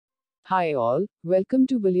Hi all, welcome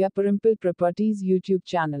to Pallikkara Properties YouTube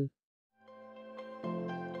channel.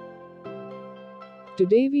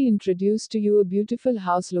 Today we introduce to you a beautiful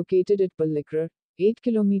house located at Pallikkara, 8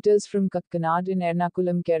 kilometers from Kakkanad in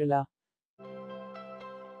Ernakulam, Kerala.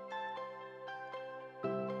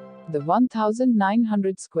 The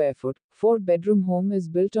 1900 square foot, 4-bedroom home is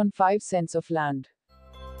built on 5 cents of land.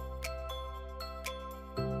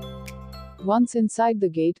 Once inside the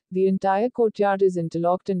gate, the entire courtyard is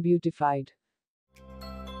interlocked and beautified.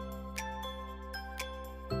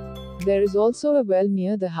 There is also a well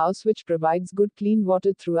near the house which provides good clean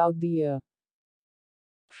water throughout the year.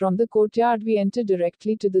 From the courtyard we enter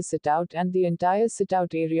directly to the sit-out, and the entire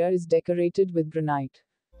sit-out area is decorated with granite.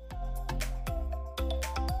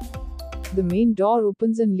 The main door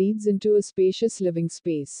opens and leads into a spacious living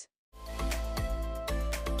space.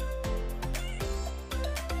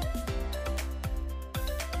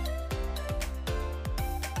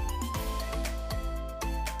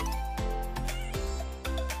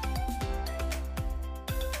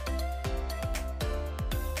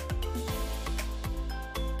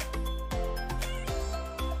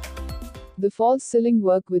 The false ceiling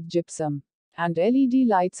work with gypsum and LED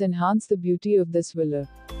lights enhance the beauty of this villa.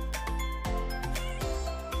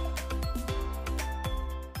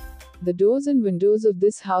 The doors and windows of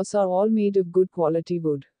this house are all made of good quality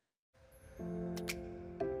wood.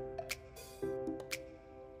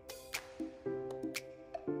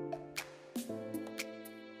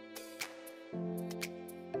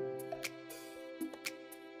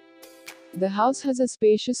 The house has a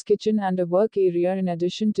spacious kitchen and a work area in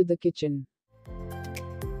addition to the kitchen.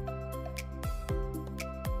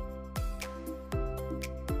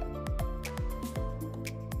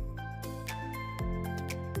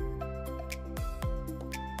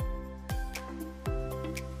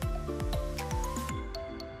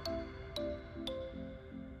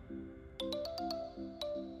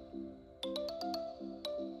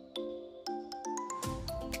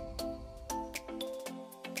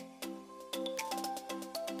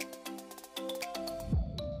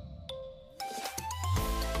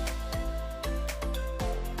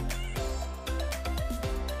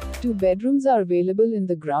 Two bedrooms are available in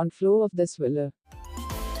the ground floor of this villa.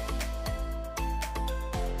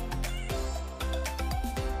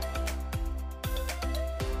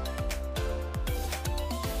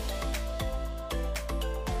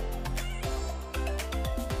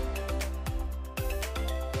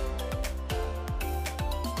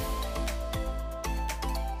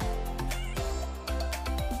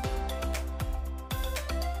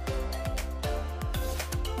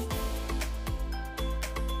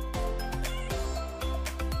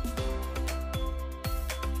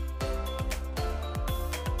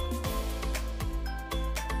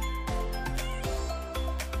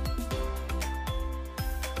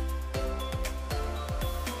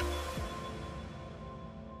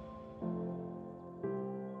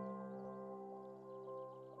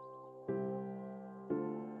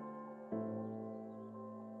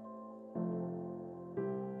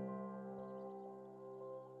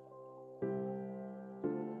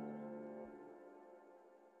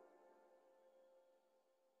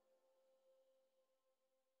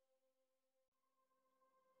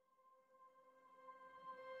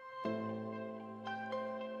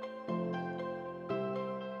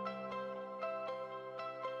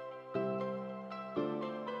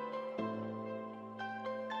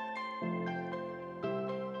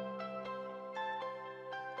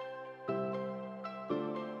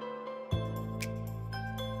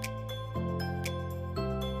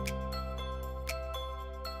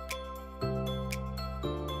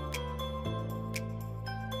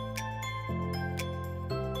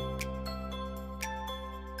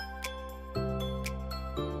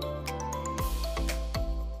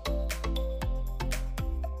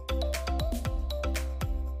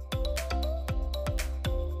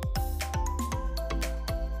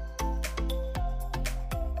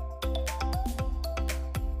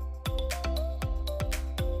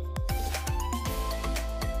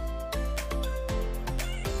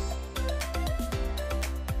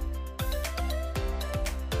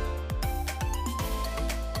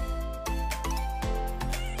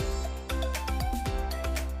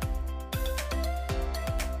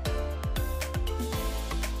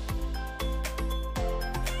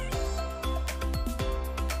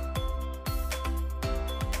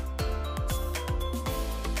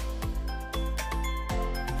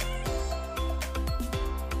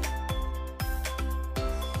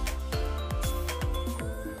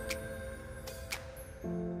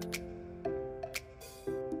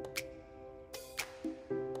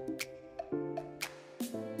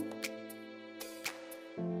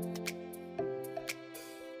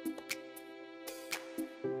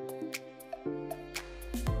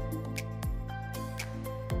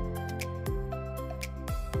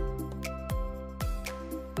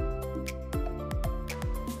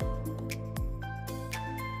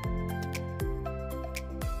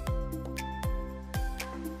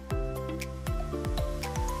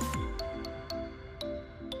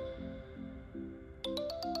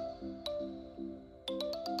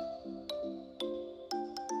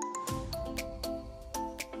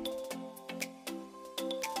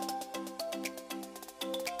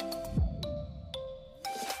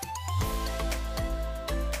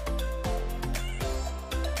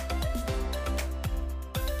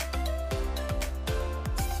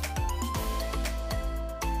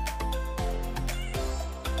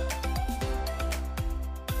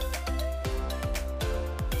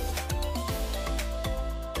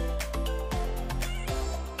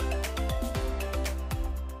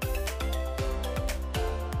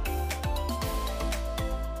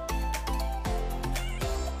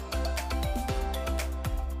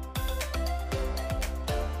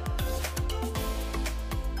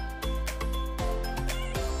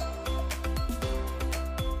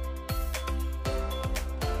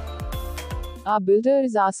 Our builder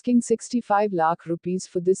is asking 65 lakh rupees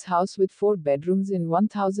for this house with 4 bedrooms in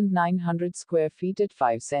 1900 square feet at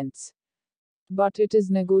 5 cents. But it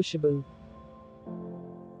is negotiable.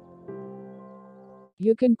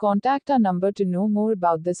 You can contact our number to know more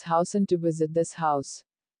about this house and to visit this house.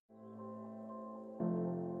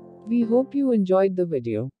 We hope you enjoyed the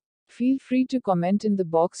video. Feel free to comment in the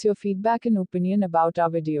box your feedback and opinion about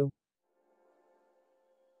our video.